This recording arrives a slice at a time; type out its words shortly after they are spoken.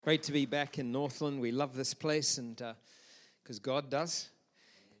Great to be back in Northland. We love this place, and because God does.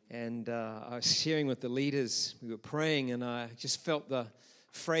 And I was sharing with the leaders. We were praying, and I just felt the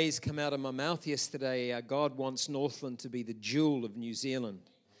phrase come out of my mouth yesterday. God wants Northland to be the jewel of New Zealand.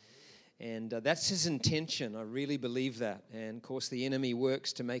 And that's his intention. I really believe that. And of course, the enemy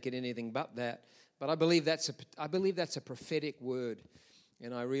works to make it anything but that. But I believe that's a prophetic word.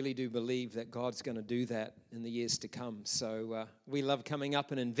 And I really do believe that God's going to do that in the years to come. So we love coming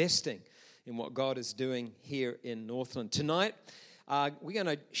up and investing in what God is doing here in Northland. Tonight, we're going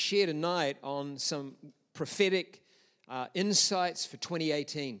to share tonight on some prophetic insights for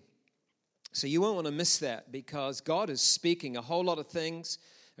 2018. So you won't want to miss that because God is speaking a whole lot of things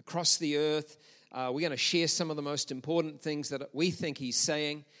across the earth. We're going to share some of the most important things that we think He's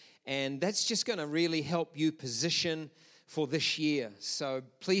saying. And that's just going to really help you position for this year. So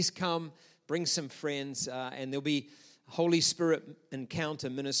please come, bring some friends, and there'll be Holy Spirit Encounter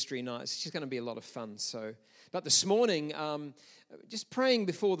Ministry night. It's just going to be a lot of fun. But this morning, just praying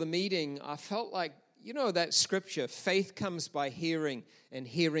before the meeting, I felt like, you know that scripture, faith comes by hearing, and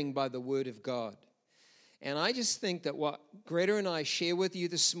hearing by the word of God. And I just think that what Greta and I share with you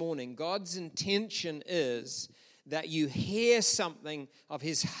this morning, God's intention is that you hear something of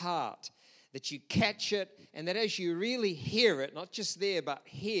His heart, that you catch it, and that as you really hear it, not just there, but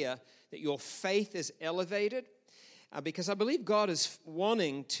here, that your faith is elevated. Because I believe God is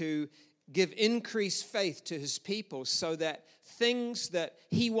wanting to give increased faith to His people so that things that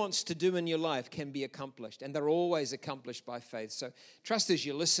He wants to do in your life can be accomplished. And they're always accomplished by faith. So trust as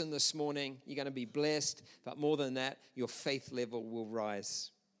you listen this morning, you're going to be blessed. But more than that, your faith level will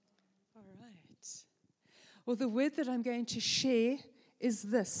rise. All right. Well, the word that I'm going to share is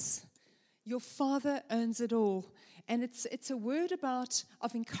this. Your Father owns it all. And it's a word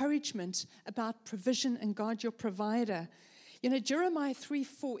of encouragement, about provision and God your provider. You know, Jeremiah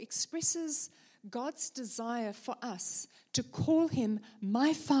 3:4 expresses God's desire for us to call Him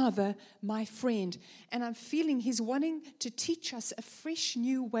my Father, my friend. And I'm feeling He's wanting to teach us a fresh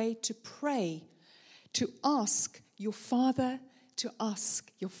new way to pray, to ask your Father, to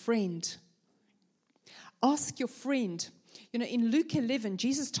ask your friend. Ask your friend. You know, in Luke 11,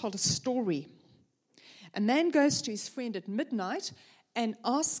 Jesus told a story. A man goes to his friend at midnight and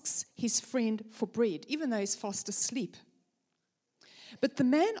asks his friend for bread, even though he's fast asleep. But the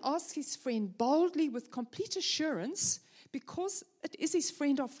man asks his friend boldly with complete assurance, because it is his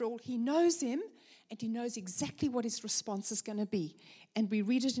friend after all. He knows him and he knows exactly what his response is going to be. And we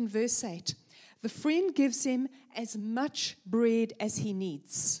read it in verse 8. The friend gives him as much bread as he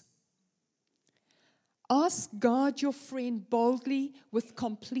needs. Ask God your friend boldly with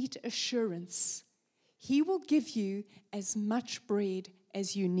complete assurance. He will give you as much bread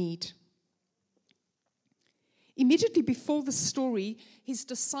as you need. Immediately before the story, his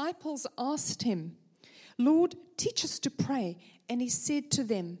disciples asked him, Lord, teach us to pray. And he said to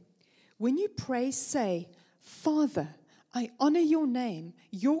them, when you pray, say, Father, I honor your name,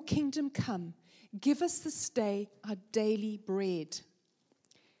 your kingdom come. Give us this day our daily bread.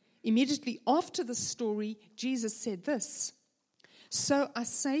 Immediately after the story, Jesus said this, so I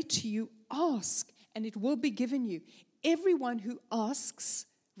say to you, ask, and it will be given you. Everyone who asks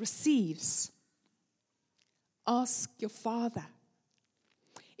receives. Ask your Father.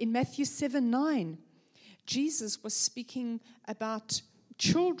 In Matthew 7:9, Jesus was speaking about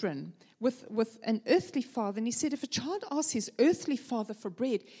children with an earthly father, and he said if a child asks his earthly father for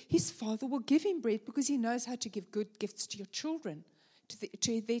bread, his father will give him bread because he knows how to give good gifts to your children.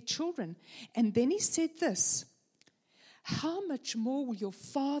 To their children. And then he said this, how much more will your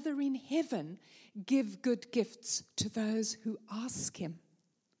Father in heaven give good gifts to those who ask Him?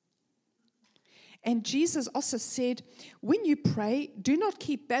 And Jesus also said, when you pray, do not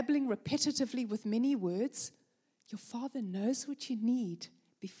keep babbling repetitively with many words. Your Father knows what you need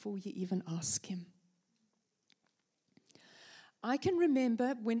before you even ask Him. I can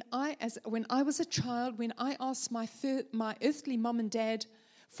remember when I was a child, when I asked my earthly mom and dad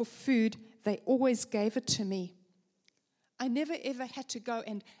for food, they always gave it to me. I never ever had to go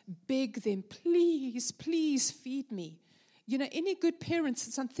and beg them, please, please feed me. You know, any good parents,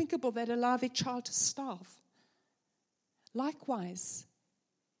 it's unthinkable they'd allow their child to starve. Likewise,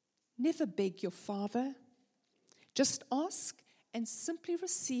 never beg your Father. Just ask and simply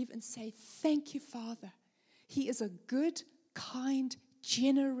receive and say, thank you, Father. He is a good, kind,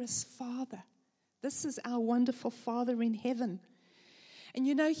 generous Father. This is our wonderful Father in heaven. And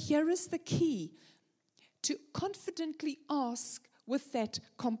you know, here is the key. To confidently ask with that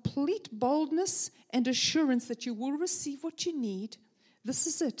complete boldness and assurance that you will receive what you need. This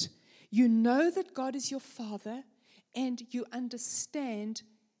is it. You know that God is your Father and you understand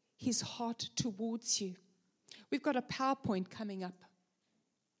his heart towards you. We've got a PowerPoint coming up.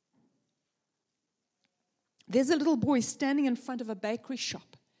 There's a little boy standing in front of a bakery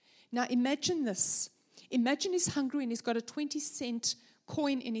shop. Now imagine this. Imagine he's hungry and he's got a 20-cent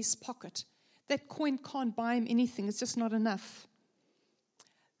coin in his pocket. That coin can't buy him anything. It's just not enough.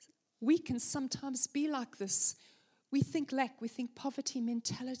 We can sometimes be like this. We think lack, we think poverty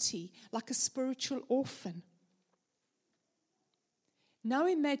mentality, like a spiritual orphan. Now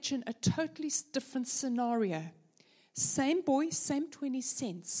imagine a totally different scenario. Same boy, same 20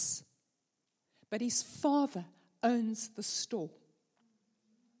 cents. But his father owns the store.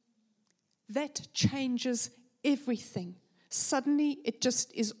 That changes everything. Suddenly, it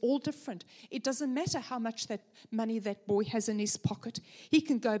just is all different. It doesn't matter how much that money that boy has in his pocket. He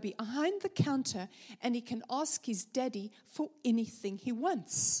can go behind the counter and he can ask his daddy for anything he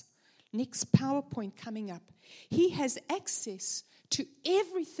wants. Next PowerPoint coming up. He has access to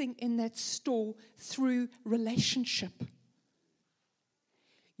everything in that store through relationship.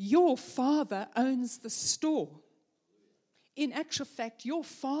 Your father owns the store. In actual fact, your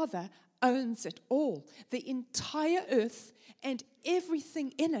father owns it all. The entire earth and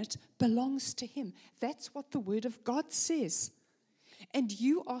everything in it belongs to him. That's what the Word of God says. And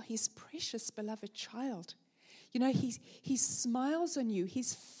you are his precious beloved child. You know, he smiles on you.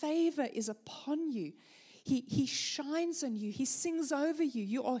 His favor is upon you. He shines on you. He sings over you.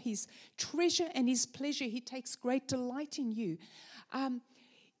 You are his treasure and his pleasure. He takes great delight in you.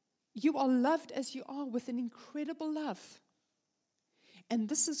 You are loved as you are with an incredible love. And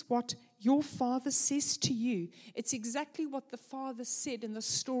this is what your father says to you. It's exactly what the father said in the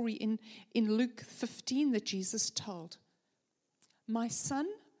story in Luke 15 that Jesus told. My son,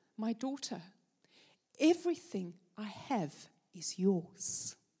 my daughter, everything I have is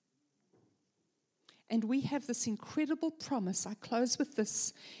yours. And we have this incredible promise. I close with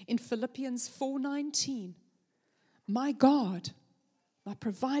this in Philippians 4:19. My God, my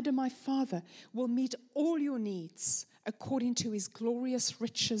provider, my Father, will meet all your needs according to his glorious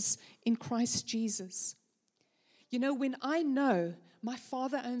riches in Christ Jesus. You know, when I know my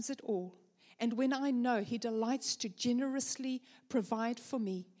Father owns it all, and when I know he delights to generously provide for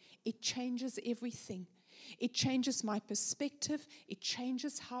me, it changes everything. It changes my perspective. It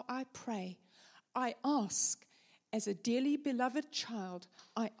changes how I pray. I ask, as a dearly beloved child,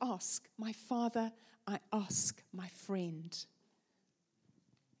 I ask my Father, I ask my friend.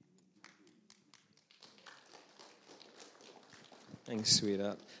 Thanks,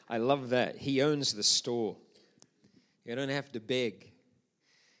 sweetheart. I love that. He owns the store. You don't have to beg.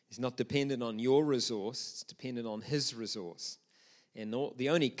 He's not dependent on your resource. It's dependent on his resource. And the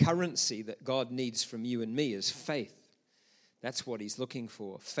only currency that God needs from you and me is faith. That's what he's looking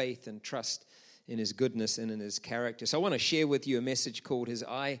for, faith and trust in his goodness and in his character. So I want to share with you a message called His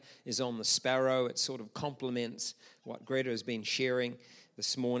Eye is on the Sparrow. It sort of complements what Greta has been sharing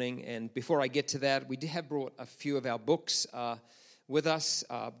this morning. And before I get to that, we have brought a few of our books with us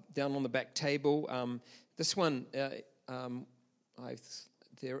down on the back table. This one, there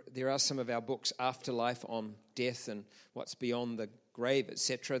are some of our books, Afterlife, on death and what's beyond the grave,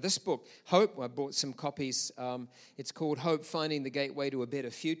 etc. This book, Hope, I bought some copies. It's called Hope, Finding the Gateway to a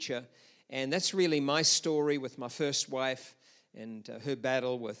Better Future. And that's really my story with my first wife and her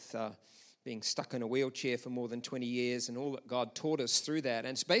battle with being stuck in a wheelchair for more than 20 years and all that God taught us through that.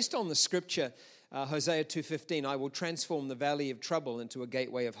 And it's based on the scripture, Hosea 2:15, I will transform the valley of trouble into a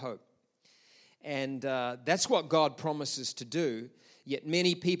gateway of hope. And that's what God promises to do. Yet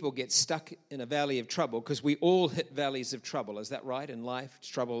many people get stuck in a valley of trouble because we all hit valleys of trouble. Is that right? In life,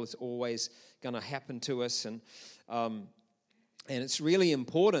 trouble is always going to happen to us. And it's really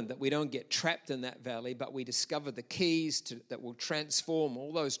important that we don't get trapped in that valley, but we discover the keys that will transform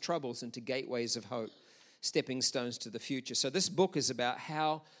all those troubles into gateways of hope, stepping stones to the future. So this book is about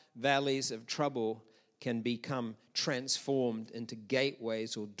how valleys of trouble can become transformed into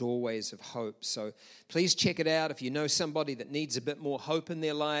gateways or doorways of hope. So please check it out. If you know somebody that needs a bit more hope in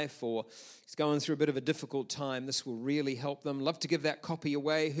their life or is going through a bit of a difficult time, this will really help them. Love to give that copy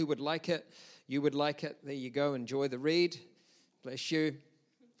away. Who would like it? You would like it. There you go. Enjoy the read. Bless you.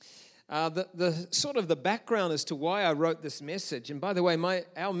 The sort of the background as to why I wrote this message, and by the way,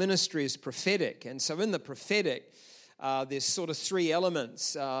 our ministry is prophetic, and so in the prophetic, there's sort of three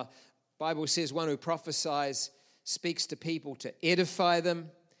elements. Bible says one who prophesies speaks to people to edify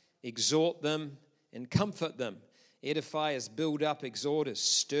them, exhort them, and comfort them. Edify is build up, exhort is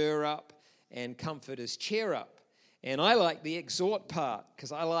stir up, and comfort is cheer up. And I like the exhort part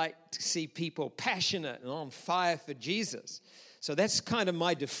because I like to see people passionate and on fire for Jesus. So that's kind of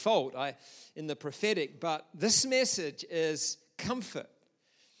my default in the prophetic. But this message is comfort.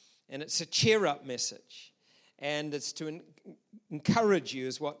 and it's a cheer-up message. And it's to encourage you,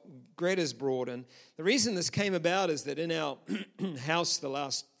 is what Greta's brought. And the reason this came about is that in our house the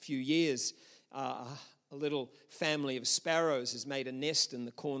last few years, a little family of sparrows has made a nest in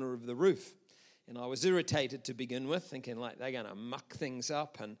the corner of the roof. And I was irritated to begin with, thinking like they're going to muck things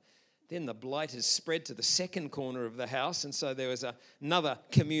up. And then the blight has spread to the second corner of the house, and so there was another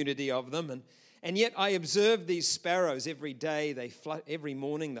community of them. And yet I observed these sparrows every day. Every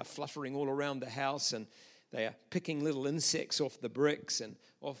morning they're fluttering all around the house, and they are picking little insects off the bricks and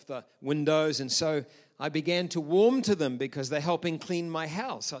off the windows. And so I began to warm to them because they're helping clean my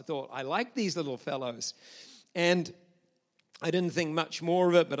house. I thought, I like these little fellows. And I didn't think much more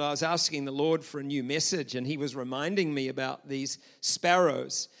of it, but I was asking the Lord for a new message, and he was reminding me about these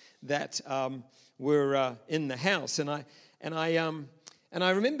sparrows that were in the house. And I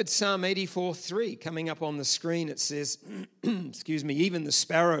remembered Psalm 84:3 coming up on the screen. It says, excuse me, even the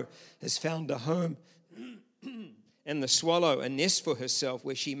sparrow has found a home, and the swallow a nest for herself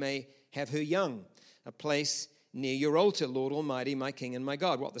where she may have her young, a place near your altar, Lord Almighty, my King and my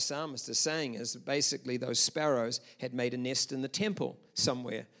God. What the psalmist is saying is basically those sparrows had made a nest in the temple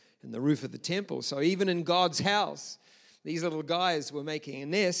somewhere, in the roof of the temple. So even in God's house, these little guys were making a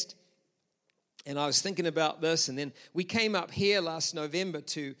nest. And I was thinking about this, and then we came up here last November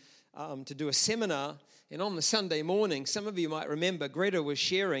to do a seminar. And on the Sunday morning, some of you might remember, Greta was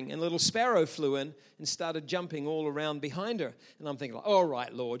sharing, and a little sparrow flew in and started jumping all around behind her. And I'm thinking, all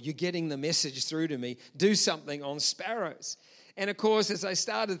right, Lord, you're getting the message through to me. Do something on sparrows. And of course, as I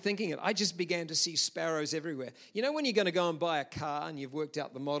started thinking it, I just began to see sparrows everywhere. You know when you're going to go and buy a car and you've worked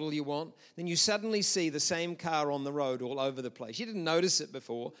out the model you want, then you suddenly see the same car on the road all over the place. You didn't notice it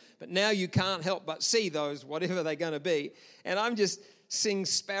before, but now you can't help but see those, whatever they're going to be. And I'm just seeing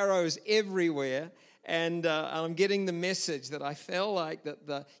sparrows everywhere. And I'm getting the message that I felt like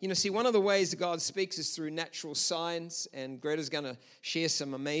that see, one of the ways that God speaks is through natural signs, and Greta's going to share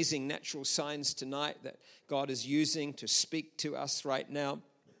some amazing natural signs tonight that God is using to speak to us right now.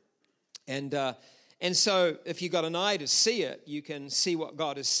 And so if you've got an eye to see it, you can see what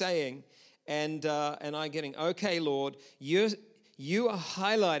God is saying. And I'm getting, okay, Lord, you are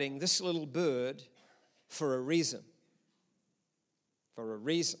highlighting this little bird for a reason. For a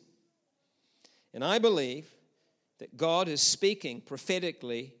reason. And I believe that God is speaking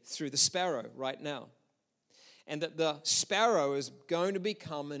prophetically through the sparrow right now. And that the sparrow is going to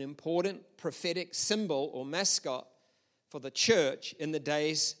become an important prophetic symbol or mascot for the church in the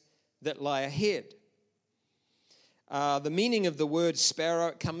days that lie ahead. The meaning of the word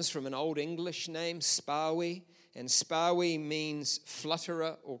sparrow comes from an Old English name, Sparrow, and Sparrow means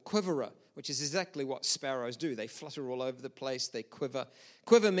flutterer or quiverer, which is exactly what sparrows do. They flutter all over the place, they quiver.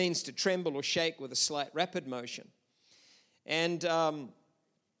 Quiver means to tremble or shake with a slight rapid motion. And I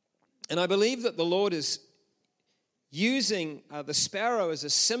believe that the Lord is using the sparrow as a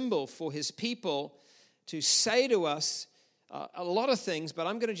symbol for his people to say to us a lot of things, but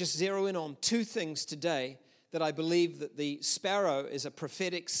I'm going to just zero in on two things today that I believe that the sparrow is a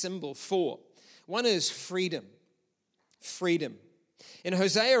prophetic symbol for. One is freedom. Freedom. In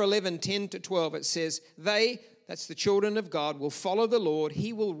Hosea 11:10-12, it says, that's the children of God, will follow the Lord.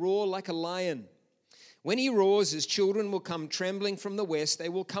 He will roar like a lion. When he roars, his children will come trembling from the west. They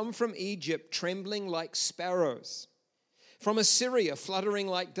will come from Egypt trembling like sparrows. From Assyria fluttering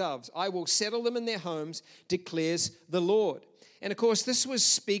like doves. I will settle them in their homes, declares the Lord. And of course, this was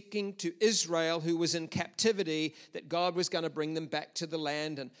speaking to Israel, who was in captivity, that God was going to bring them back to the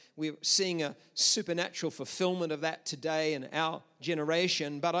land. And we're seeing a supernatural fulfillment of that today in our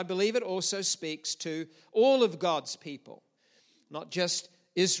generation. But I believe it also speaks to all of God's people, not just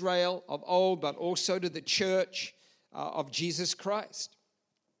Israel of old, but also to the church of Jesus Christ.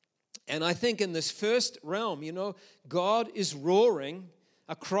 And I think in this first realm, God is roaring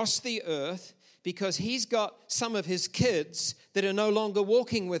across the earth because he's got some of his kids that are no longer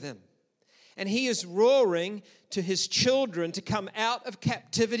walking with him. And he is roaring to his children to come out of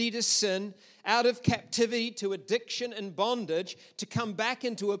captivity to sin, out of captivity to addiction and bondage, to come back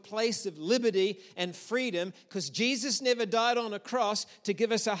into a place of liberty and freedom, because Jesus never died on a cross to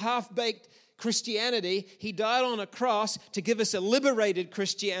give us a half-baked Christianity. He died on a cross to give us a liberated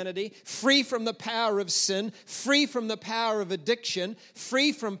Christianity, free from the power of sin, free from the power of addiction,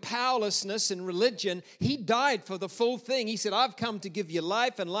 free from powerlessness in religion. He died for the full thing. He said, I've come to give you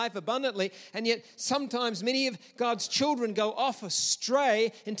life and life abundantly. And yet sometimes many of God's children go off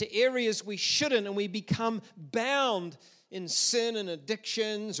astray into areas we shouldn't, and we become bound in sin and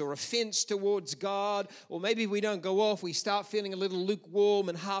addictions or offense towards God, or maybe we don't go off, we start feeling a little lukewarm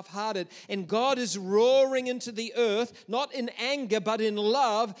and half-hearted, and God is roaring into the earth, not in anger, but in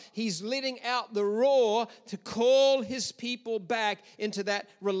love. He's letting out the roar to call his people back into that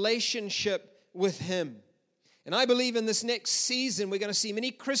relationship with him. And I believe in this next season, we're going to see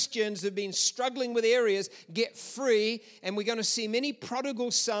many Christians who have been struggling with areas get free, and we're going to see many prodigal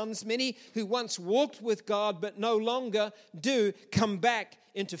sons, many who once walked with God but no longer do, come back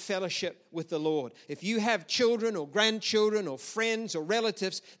into fellowship with the Lord. If you have children or grandchildren or friends or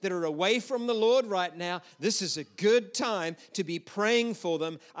relatives that are away from the Lord right now, this is a good time to be praying for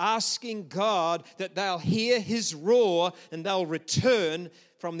them, asking God that they'll hear his roar and they'll return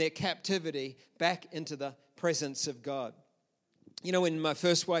from their captivity back into the presence of God. You know, when my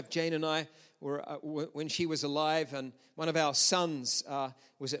first wife Jane and I were, when she was alive, and one of our sons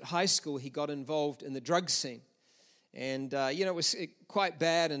was at high school, he got involved in the drug scene. And, it was quite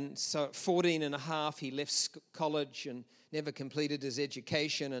bad. And so at 14 and a half, he left college and never completed his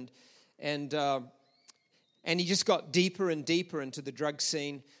education. And he just got deeper and deeper into the drug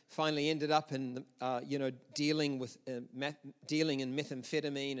scene, finally ended up in, dealing in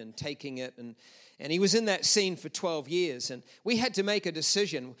methamphetamine and taking it. And he was in that scene for 12 years. And we had to make a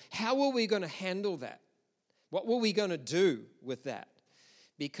decision. How were we going to handle that? What were we going to do with that?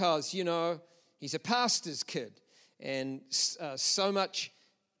 Because, he's a pastor's kid. And so much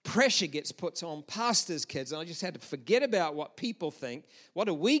pressure gets put on pastors' kids. And I just had to forget about what people think. What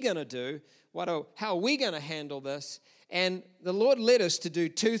are we going to do? How are we going to handle this? And the Lord led us to do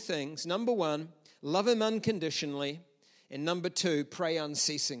two things. Number one, love him unconditionally. And number two, pray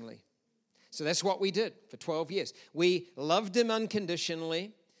unceasingly. So that's what we did for 12 years. We loved him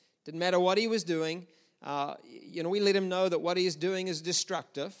unconditionally. Didn't matter what he was doing. We let him know that what he is doing is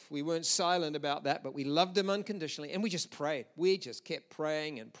destructive. We weren't silent about that, but we loved him unconditionally. And we just prayed. We just kept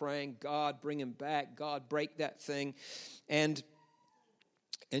praying and praying. God, bring him back. God, break that thing. And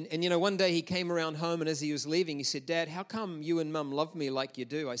one day he came around home, and as he was leaving, he said, Dad, how come you and Mum love me like you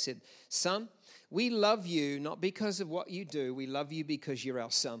do? I said, son, we love you not because of what you do. We love you because you're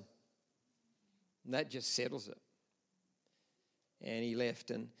our son. And that just settles it. And he left.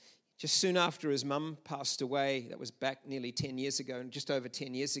 And just soon after his mum passed away, that was back nearly 10 years ago, and just over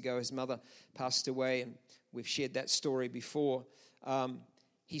 10 years ago, his mother passed away, and we've shared that story before.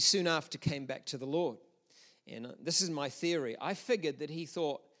 He soon after came back to the Lord. And this is my theory. I figured that he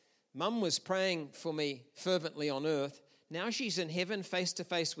thought, Mum was praying for me fervently on earth. Now she's in heaven face to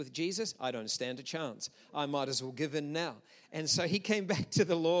face with Jesus. I don't stand a chance. I might as well give in now. And so he came back to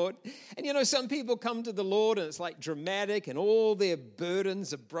the Lord. And some people come to the Lord and it's like dramatic and all their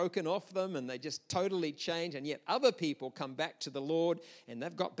burdens are broken off them and they just totally change. And yet other people come back to the Lord and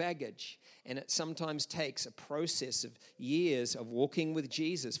they've got baggage. And it sometimes takes a process of years of walking with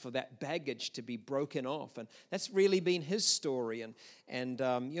Jesus for that baggage to be broken off. And that's really been his story. And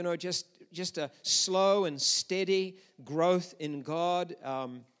just a slow and steady growth in God,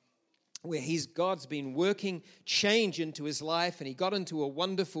 where God's been working change into his life, and he got into a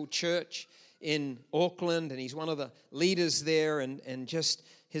wonderful church in Auckland, and he's one of the leaders there, and just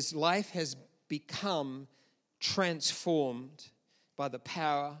his life has become transformed by the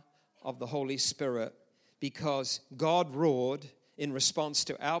power of the Holy Spirit, because God roared in response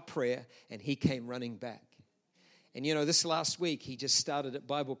to our prayer, and he came running back. And this last week, he just started at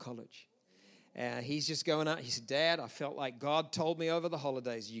Bible college. He's just going out. He said, Dad, I felt like God told me over the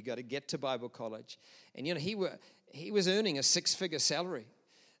holidays, you got to get to Bible college. And, he was earning a six-figure salary.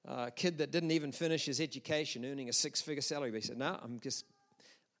 A kid that didn't even finish his education earning a six-figure salary. But he said, no,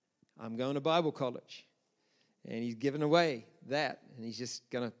 I'm going to Bible college. And he's given away that, and he's just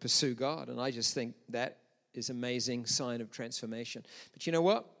going to pursue God. And I just think that is an amazing sign of transformation. But you know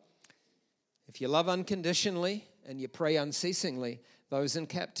what? If you love unconditionally and you pray unceasingly, those in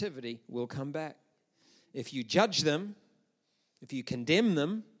captivity will come back. If you judge them, if you condemn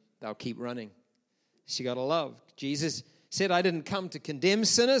them, they'll keep running. So you got to love. Jesus said, I didn't come to condemn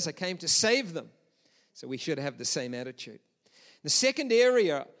sinners, I came to save them. So we should have the same attitude. The second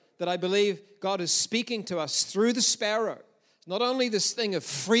area that I believe God is speaking to us through the sparrow, not only this thing of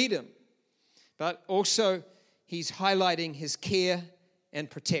freedom, but also he's highlighting his care and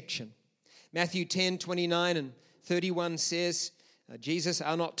protection. Matthew 10:29 and 31 says, Jesus,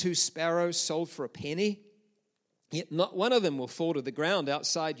 are not two sparrows sold for a penny? Yet not one of them will fall to the ground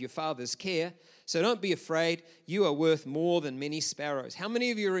outside your Father's care. So don't be afraid. You are worth more than many sparrows. How many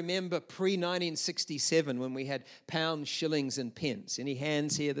of you remember pre-1967 when we had pounds, shillings, and pence? Any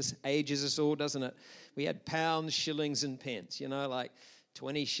hands here? This ages us all, doesn't it? We had pounds, shillings, and pence. Like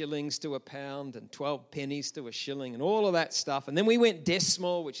 20 shillings to a pound and 12 pennies to a shilling and all of that stuff. And then we went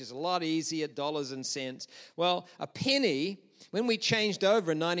decimal, which is a lot easier, dollars and cents. Well, a penny, when we changed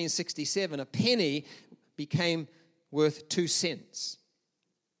over in 1967, a penny became worth 2 cents.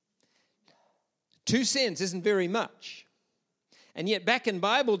 2 cents isn't very much. And yet back in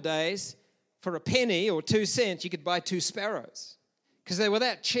Bible days, for a penny or 2 cents, you could buy 2 sparrows because they were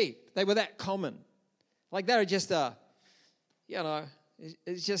that cheap. They were that common. Like they were just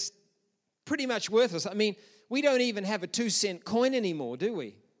it's just pretty much worthless. I mean, we don't even have a 2-cent coin anymore, do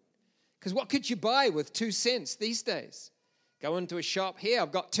we? Because what could you buy with 2 cents these days? Go into a shop, here,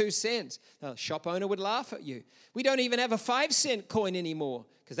 I've got 2 cents. The shop owner would laugh at you. We don't even have a 5-cent coin anymore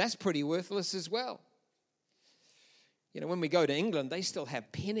because that's pretty worthless as well. You know, when we go to England, they still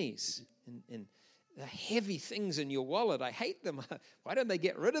have pennies and the heavy things in your wallet. I hate them. Why don't they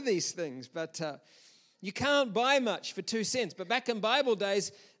get rid of these things? But you can't buy much for 2 cents. But back in Bible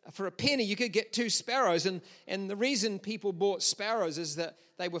days, for a penny, you could get 2 sparrows. And the reason people bought sparrows is that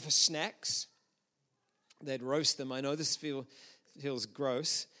they were for snacks. They'd roast them. I know this feels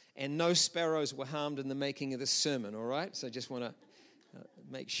gross. And no sparrows were harmed in the making of this sermon, all right? So I just want to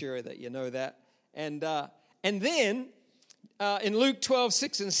make sure that you know that. And then in Luke 12,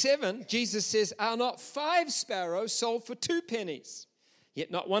 6 and 7, Jesus says, are not 5 sparrows sold for 2 pennies? Yet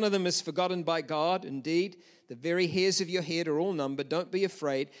not one of them is forgotten by God. Indeed, the very hairs of your head are all numbered. Don't be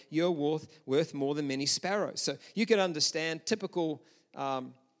afraid. You're worth more than many sparrows. So you can understand typical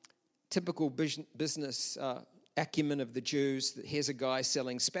business acumen of the Jews. That here's a guy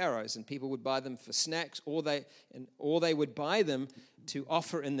selling sparrows, and people would buy them for snacks, or they would buy them to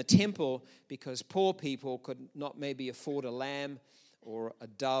offer in the temple because poor people could not maybe afford a lamb or a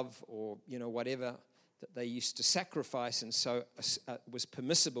dove or whatever that they used to sacrifice, and so it was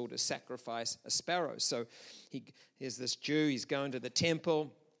permissible to sacrifice a sparrow. So here's this Jew, he's going to the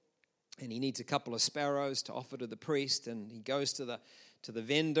temple, and he needs a couple of sparrows to offer to the priest, and he goes to the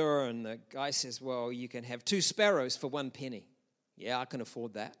vendor, and the guy says, well, you can have 2 sparrows for 1 penny. Yeah, I can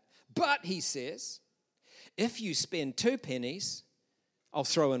afford that. But, he says, if you spend 2 pennies, I'll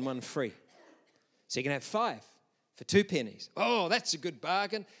throw in 1 free. So you can have 5 for 2 pennies. Oh, that's a good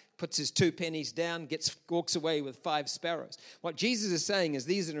bargain. Puts his 2 pennies down, walks away with 5 sparrows. What Jesus is saying is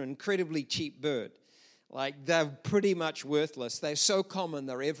these are an incredibly cheap bird. Like, they're pretty much worthless. They're so common,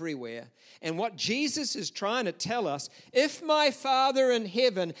 they're everywhere. And what Jesus is trying to tell us, if my Father in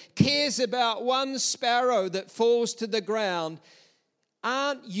heaven cares about 1 sparrow that falls to the ground,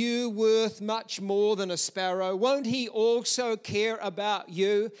 aren't you worth much more than a sparrow? Won't he also care about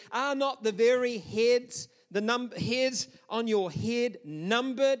you? Are not the very hairs on your head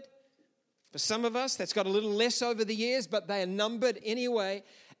numbered? For some of us, that's got a little less over the years, but they are numbered anyway.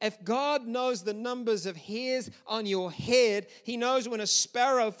 If God knows the numbers of hairs on your head, he knows when a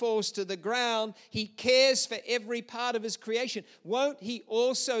sparrow falls to the ground, he cares for every part of his creation. Won't he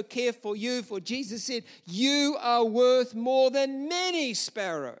also care for you? For Jesus said, you are worth more than many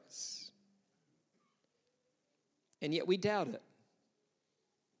sparrows. And yet we doubt it.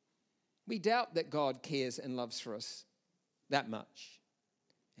 We doubt that God cares and loves for us that much.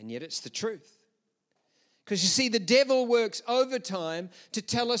 And yet it's the truth. Because you see, the devil works overtime to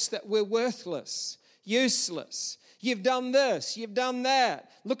tell us that we're worthless, useless. You've done this, you've done that.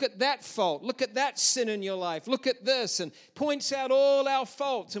 Look at that fault. Look at that sin in your life. Look at this, and points out all our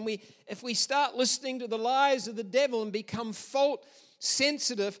faults. And if we start listening to the lies of the devil and become fault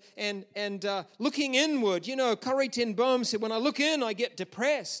sensitive and looking inward, Corrie ten Boom said, when I look in, I get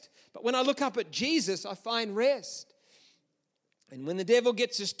depressed. But when I look up at Jesus, I find rest. And when the devil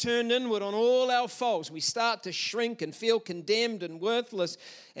gets us turned inward on all our faults, we start to shrink and feel condemned and worthless.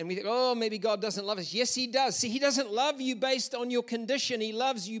 And we think, oh, maybe God doesn't love us. Yes, he does. See, he doesn't love you based on your condition. He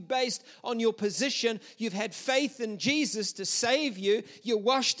loves you based on your position. You've had faith in Jesus to save you. You're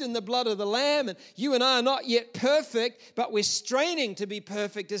washed in the blood of the Lamb. And you and I are not yet perfect, but we're straining to be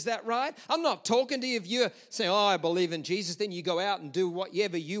perfect. Is that right? I'm not talking to you if you're saying, oh, I believe in Jesus. Then you go out and do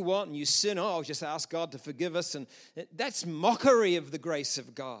whatever you want and you sin. Oh, I'll just ask God to forgive us. And that's mockery of the grace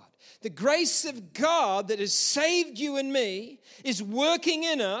of God. The grace of God that has saved you and me is working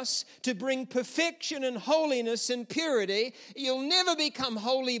in us to bring perfection and holiness and purity. You'll never become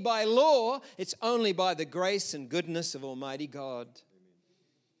holy by law. It's only by the grace and goodness of Almighty God.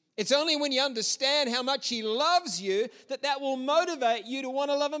 It's only when you understand how much he loves you that will motivate you to want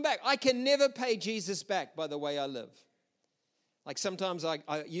to love him back. I can never pay Jesus back by the way I live. Like sometimes I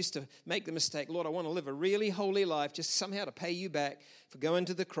used to make the mistake, Lord, I want to live a really holy life just somehow to pay you back for going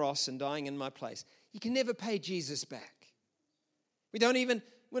to the cross and dying in my place. You can never pay Jesus back. We're not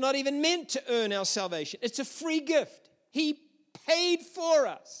even meant to earn our salvation. It's a free gift. He paid for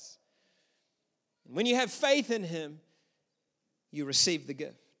us. And when you have faith in him, you receive the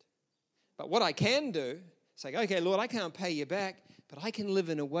gift. But what I can do, it's like, okay, Lord, I can't pay you back, but I can live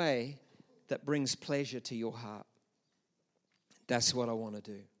in a way that brings pleasure to your heart. That's what I want to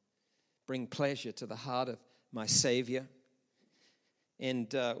do. Bring pleasure to the heart of my Savior.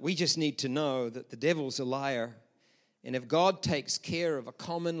 And we just need to know that the devil's a liar. And if God takes care of a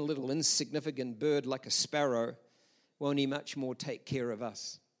common little insignificant bird like a sparrow, won't he much more take care of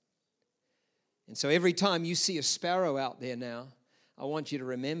us? And so every time you see a sparrow out there now, I want you to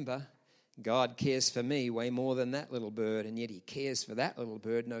remember God cares for me way more than that little bird, and yet he cares for that little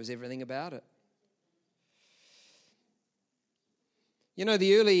bird, knows everything about it. You know,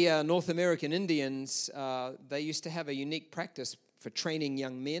 the early North American Indians, they used to have a unique practice for training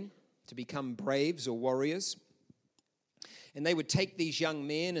young men to become braves or warriors. And they would take these young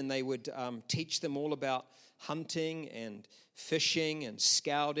men and they would teach them all about hunting and fishing and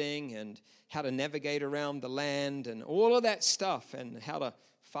scouting and how to navigate around the land and all of that stuff, and how to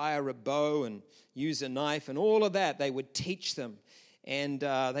fire a bow and use a knife and all of that. They would teach them, and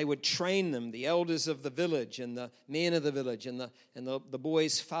they would train them, the elders of the village and the men of the village and the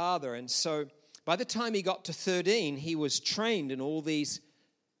boy's father. And so by the time he got to 13, he was trained in all these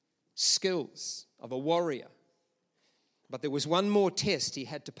skills of a warrior. But there was one more test he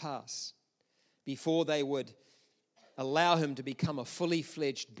had to pass before they would allow him to become a fully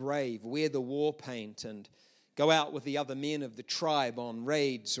fledged brave, wear the war paint, and go out with the other men of the tribe on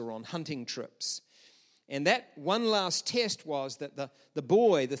raids or on hunting trips. And that one last test was that the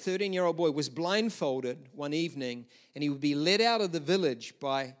boy, the 13-year-old boy, was blindfolded one evening, and he would be led out of the village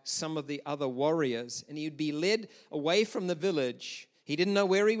by some of the other warriors, and he would be led away from the village. He didn't know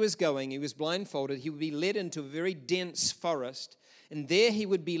where he was going. He was blindfolded. He would be led into a very dense forest, and there he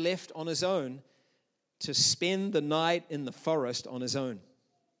would be left on his own to spend the night in the forest on his own.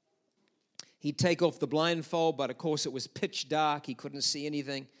 He'd take off the blindfold, but of course it was pitch dark. He couldn't see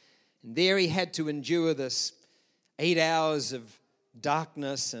anything. And there he had to endure this 8 hours of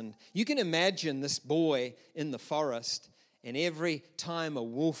darkness. And you can imagine this boy in the forest, and every time a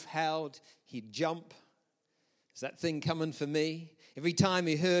wolf howled, he'd jump. Is that thing coming for me? Every time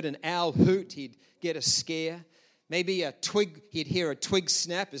he heard an owl hoot, he'd get a scare. Maybe a twig, he'd hear a twig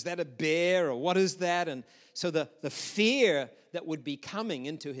snap. Is that a bear, or what is that? And so the fear that would be coming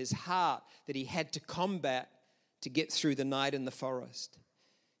into his heart that he had to combat to get through the night in the forest.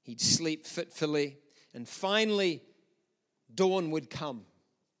 He'd sleep fitfully, and finally dawn would come.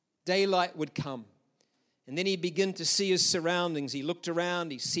 Daylight would come. And then he'd begin to see his surroundings. He looked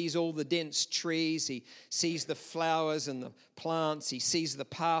around, he sees all the dense trees, he sees the flowers and the plants, he sees the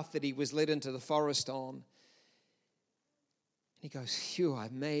path that he was led into the forest on. And he goes, phew,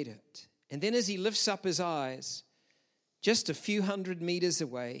 I've made it. And then as he lifts up his eyes, just a few hundred meters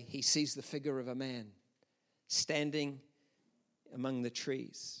away, he sees the figure of a man standing among the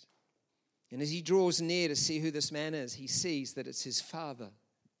trees. And as he draws near to see who this man is, he sees that it's his father,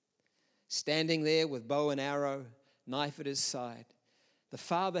 standing there with bow and arrow, knife at his side. The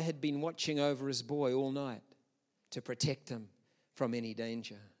father had been watching over his boy all night to protect him from any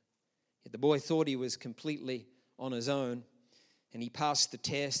danger. Yet the boy thought he was completely on his own, and he passed the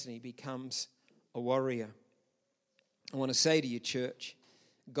test and he becomes a warrior. I want to say to you, church,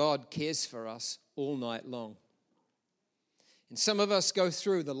 God cares for us all night long. And some of us go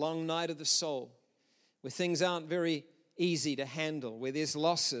through the long night of the soul where things aren't very easy to handle, where there's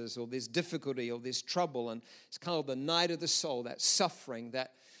losses or there's difficulty or there's trouble. And it's called the night of the soul, that suffering,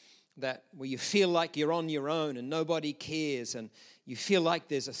 that where you feel like you're on your own and nobody cares, and you feel like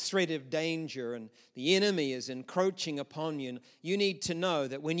there's a threat of danger and the enemy is encroaching upon you. And you need to know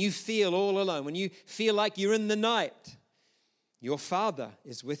that when you feel all alone, when you feel like you're in the night, your Father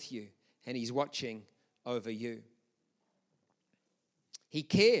is with you and He's watching over you. He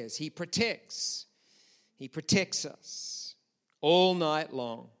cares. He protects. He protects us all night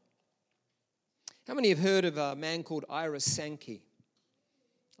long. How many have heard of a man called Ira Sankey?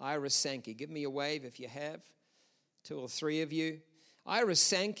 Ira Sankey. Give me a wave if you have. 2 or 3 of you. Ira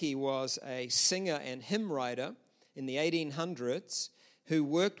Sankey was a singer and hymn writer in the 1800s who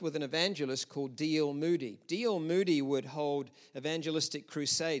worked with an evangelist called D.L. Moody. D.L. Moody would hold evangelistic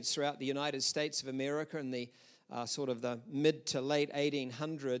crusades throughout the United States of America in the sort of the mid to late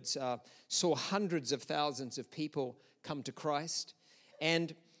 1800s, saw hundreds of thousands of people come to Christ.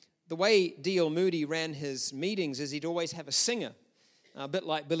 And the way D.L. Moody ran his meetings is he'd always have a singer. A bit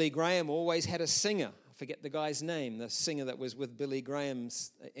like Billy Graham always had a singer. I forget the guy's name, the singer that was with Billy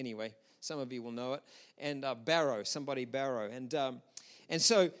Graham's, anyway, some of you will know it. And Barrow. And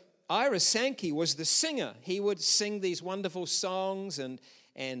so Ira Sankey was the singer. He would sing these wonderful songs and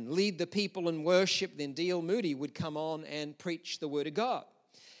lead the people in worship. Then D.L. Moody would come on and preach the Word of God.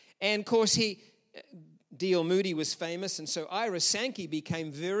 And, of course, D.L. Moody was famous, and so Ira Sankey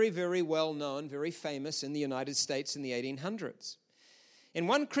became very, very well known, very famous in the United States in the 1800s. And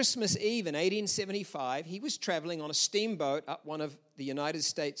one Christmas Eve in 1875, he was traveling on a steamboat up one of the United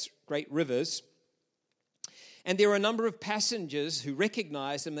States' great rivers. And there were a number of passengers who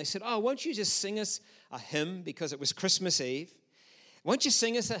recognized him. They said, "Oh, won't you just sing us a hymn?" Because it was Christmas Eve. "Won't you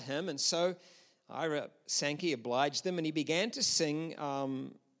sing us a hymn?" And so Ira Sankey obliged them, and he began to sing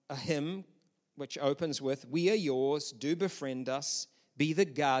a hymn which opens with, "We are yours, do befriend us, be the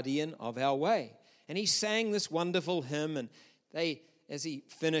guardian of our way." And he sang this wonderful hymn, and as he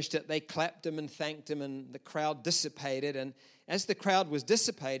finished it, they clapped him and thanked him, and the crowd dissipated. And as the crowd was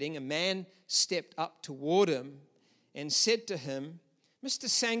dissipating, a man stepped up toward him and said to him, "Mr.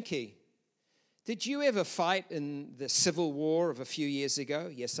 Sankey, did you ever fight in the Civil War of a few years ago?"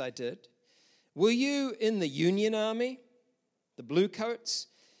 "Yes, I did." "Were you in the Union Army, the Bluecoats?"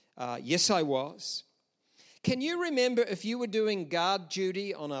 "Yes, I was." "Can you remember if you were doing guard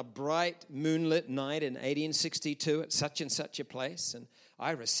duty on a bright moonlit night in 1862 at such and such a place?" And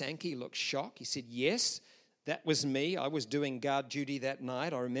Ira Sankey looked shocked. He said, "Yes, that was me. I was doing guard duty that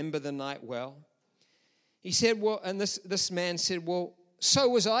night. I remember the night well." He said, "Well," and this man said, "Well, so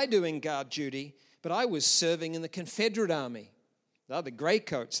was I doing guard duty, but I was serving in the Confederate Army, the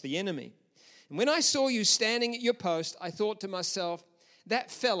graycoats, the enemy. And when I saw you standing at your post, I thought to myself,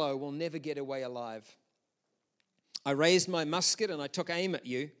 that fellow will never get away alive. I raised my musket and I took aim at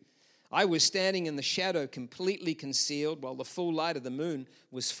you. I was standing in the shadow, completely concealed, while the full light of the moon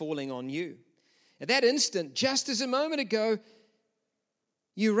was falling on you. At that instant, just as a moment ago,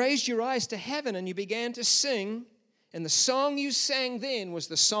 you raised your eyes to heaven and you began to sing, and the song you sang then was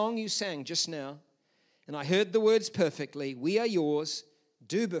the song you sang just now. And I heard the words perfectly. We are yours.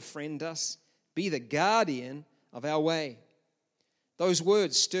 Do befriend us. Be the guardian of our way." Those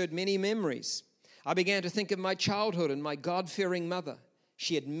words stirred many memories. I began to think of my childhood and my God-fearing mother.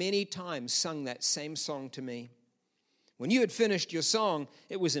 She had many times sung that same song to me. When you had finished your song,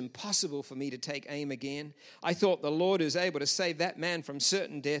 it was impossible for me to take aim again. I thought the Lord who's able to save that man from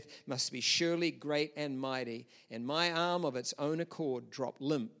certain death must be surely great and mighty. And my arm of its own accord dropped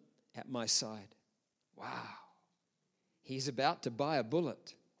limp at my side. Wow. He's about to buy a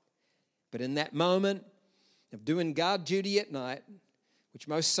bullet. But in that moment of doing guard duty at night, which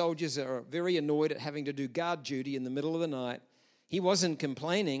most soldiers are very annoyed at having to do guard duty in the middle of the night, he wasn't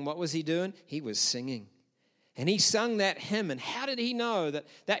complaining. What was he doing? He was singing. And he sung that hymn. And how did he know that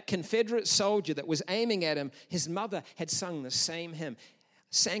that Confederate soldier that was aiming at him, his mother had sung the same hymn?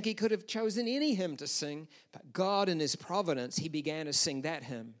 Sankey could have chosen any hymn to sing, but God in his providence, he began to sing that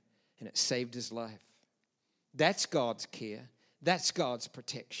hymn, and it saved his life. That's God's care. That's God's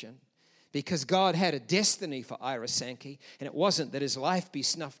protection. Because God had a destiny for Ira Sankey, and it wasn't that his life be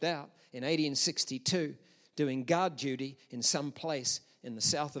snuffed out in 1862 doing guard duty in some place in the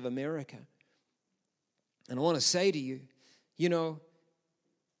south of America. And I want to say to you,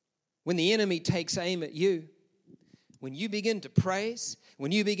 when the enemy takes aim at you, when you begin to praise,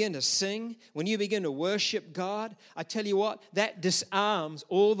 when you begin to sing, when you begin to worship God, I tell you what, that disarms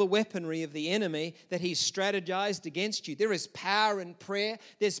all the weaponry of the enemy that he's strategized against you. There is power in prayer.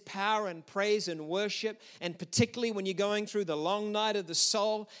 There's power in praise and worship. And particularly when you're going through the long night of the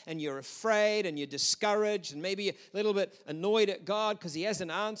soul and you're afraid and you're discouraged and maybe a little bit annoyed at God because he hasn't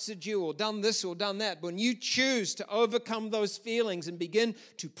answered you or done this or done that. But when you choose to overcome those feelings and begin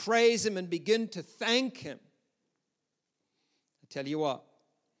to praise him and begin to thank him, tell you what,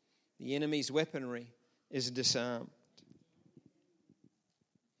 the enemy's weaponry is disarmed.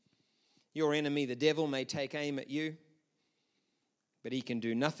 Your enemy, the devil, may take aim at you, but he can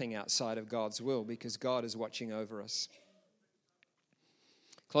do nothing outside of God's will because God is watching over us.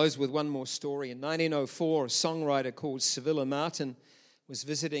 Close with one more story. In 1904, a songwriter called Sevilla Martin was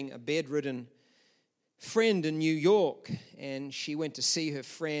visiting a bedridden friend in New York, and she went to see her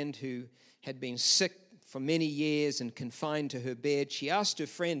friend who had been sick for many years and confined to her bed. She asked her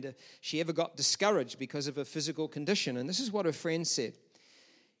friend if she ever got discouraged because of her physical condition. And this is what her friend said.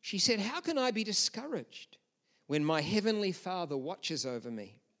 She said, "How can I be discouraged when my Heavenly Father watches over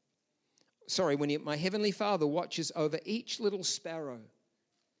me? My Heavenly Father watches over each little sparrow,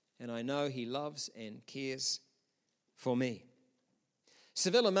 and I know he loves and cares for me."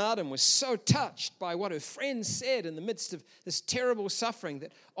 Sevilla Martin was so touched by what her friend said in the midst of this terrible suffering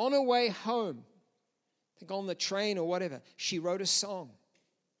that on her way home, on the train or whatever, she wrote a song.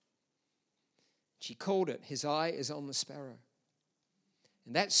 She called it, "His Eye is on the Sparrow."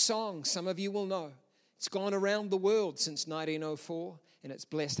 And that song, some of you will know, it's gone around the world since 1904, and it's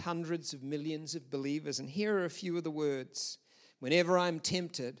blessed hundreds of millions of believers. And here are a few of the words. Whenever I'm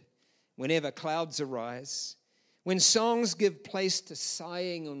tempted, whenever clouds arise, when songs give place to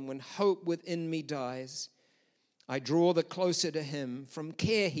sighing, and when hope within me dies, I draw the closer to him. From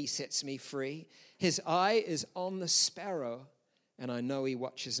care he sets me free. His eye is on the sparrow, and I know he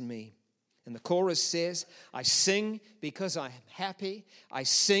watches me. And the chorus says, I sing because I'm happy. I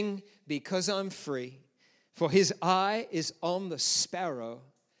sing because I'm free. For his eye is on the sparrow,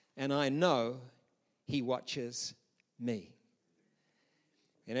 and I know he watches me.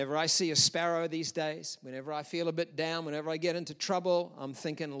 Whenever I see a sparrow these days, whenever I feel a bit down, whenever I get into trouble, I'm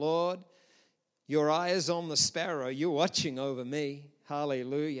thinking, Lord, your eye is on the sparrow. You're watching over me.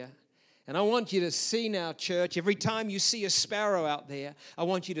 Hallelujah. And I want you to see now, church, every time you see a sparrow out there, I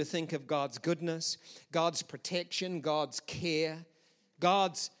want you to think of God's goodness, God's protection, God's care,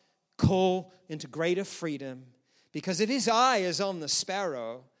 God's call into greater freedom. Because if his eye is on the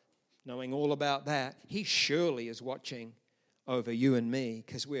sparrow, knowing all about that, he surely is watching over you and me,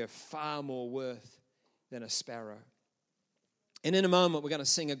 because we're far more worth than a sparrow. And in a moment, we're going to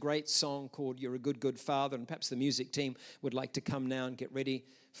sing a great song called You're a Good, Good Father. And perhaps the music team would like to come now and get ready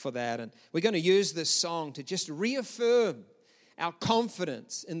for that. And we're going to use this song to just reaffirm our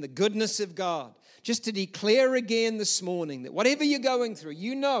confidence in the goodness of God. Just to declare again this morning that whatever you're going through,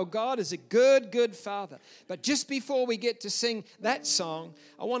 you know God is a good, good Father. But just before we get to sing that song,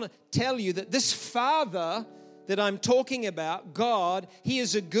 I want to tell you that this Father that I'm talking about, God, he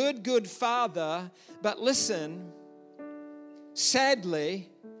is a good, good Father. But listen, sadly,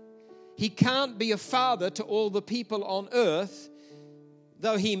 he can't be a father to all the people on earth,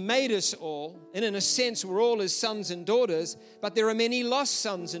 though he made us all. And in a sense, we're all his sons and daughters, but there are many lost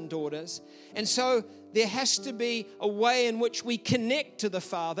sons and daughters. And so there has to be a way in which we connect to the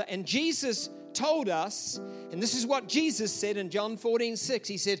Father. And Jesus told us, and this is what Jesus said in John 14:6.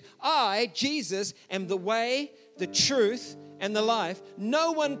 He said, I, Jesus, am the way, the truth, and the life.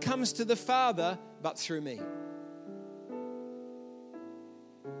 No one comes to the Father but through me.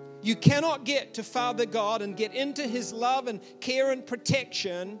 You cannot get to Father God and get into his love and care and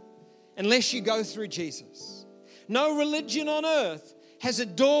protection unless you go through Jesus. No religion on earth has a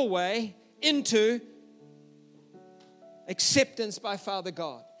doorway into acceptance by Father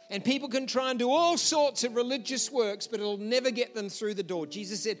God. And people can try and do all sorts of religious works, but it'll never get them through the door.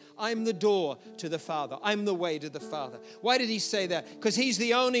 Jesus said, I'm the door to the Father. I'm the way to the Father. Why did he say that? Because he's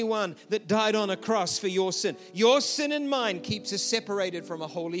the only one that died on a cross for your sin. Your sin and mine keeps us separated from a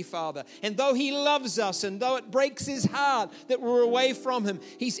holy Father. And though he loves us, and though it breaks his heart that we're away from him,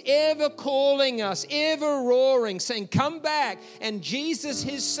 he's ever calling us, ever roaring, saying, come back. And Jesus,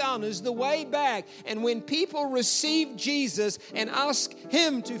 his Son, is the way back. And when people receive Jesus and ask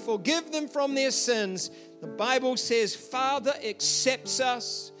him to forgive them from their sins, the Bible says Father accepts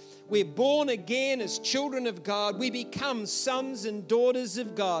us. We're born again as children of God. We become sons and daughters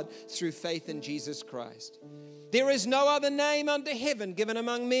of God through faith in Jesus Christ. There is no other name under heaven given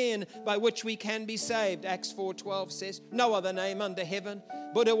among men by which we can be saved. Acts 4:12 says, no other name under heaven.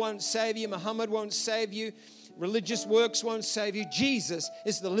 Buddha won't save you. Muhammad won't save you. Religious works won't save you. Jesus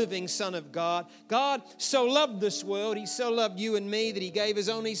is the living Son of God. God so loved this world, he so loved you and me, that he gave his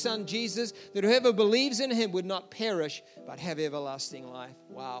only Son, Jesus, that whoever believes in him would not perish, but have everlasting life.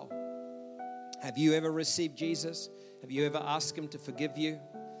 Wow. Have you ever received Jesus? Have you ever asked him to forgive you?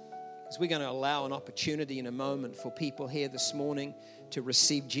 Because we're going to allow an opportunity in a moment for people here this morning to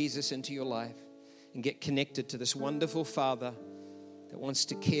receive Jesus into your life and get connected to this wonderful Father that wants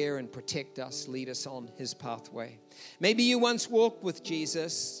to care and protect us, lead us on his pathway. Maybe you once walked with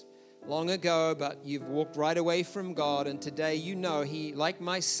Jesus long ago, but you've walked right away from God, and today you know he, like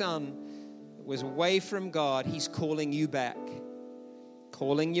my son, was away from God. He's calling you back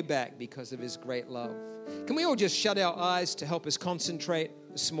because of his great love. Can we all just shut our eyes to help us concentrate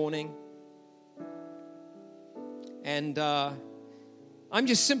this morning? And I'm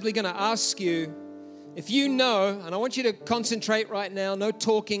just simply going to ask you, if you know, and I want you to concentrate right now, no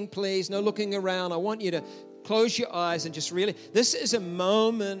talking, please, no looking around. I want you to close your eyes and just really, this is a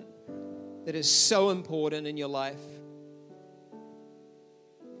moment that is so important in your life.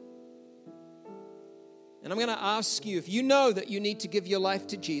 And I'm going to ask you, if you know that you need to give your life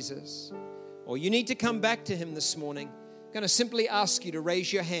to Jesus, or you need to come back to him this morning, I'm going to simply ask you to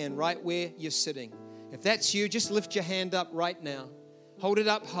raise your hand right where you're sitting. If that's you, just lift your hand up right now. Hold it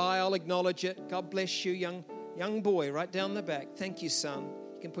up high. I'll acknowledge it. God bless you, young boy right down the back. Thank you, son.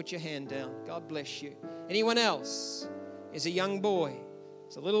 You can put your hand down. God bless you. Anyone else is a young boy?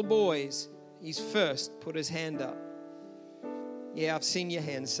 It's a little boy. He's first. Put his hand up. Yeah, I've seen your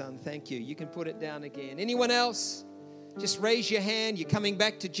hand, son. Thank you. You can put it down again. Anyone else? Just raise your hand. You're coming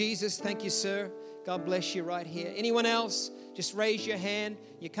back to Jesus. Thank you, sir. God bless you right here. Anyone else? Just raise your hand.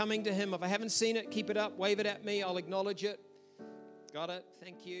 You're coming to him. If I haven't seen it, keep it up. Wave it at me. I'll acknowledge it. Got it.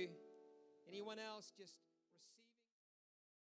 Thank you. Anyone else? Just...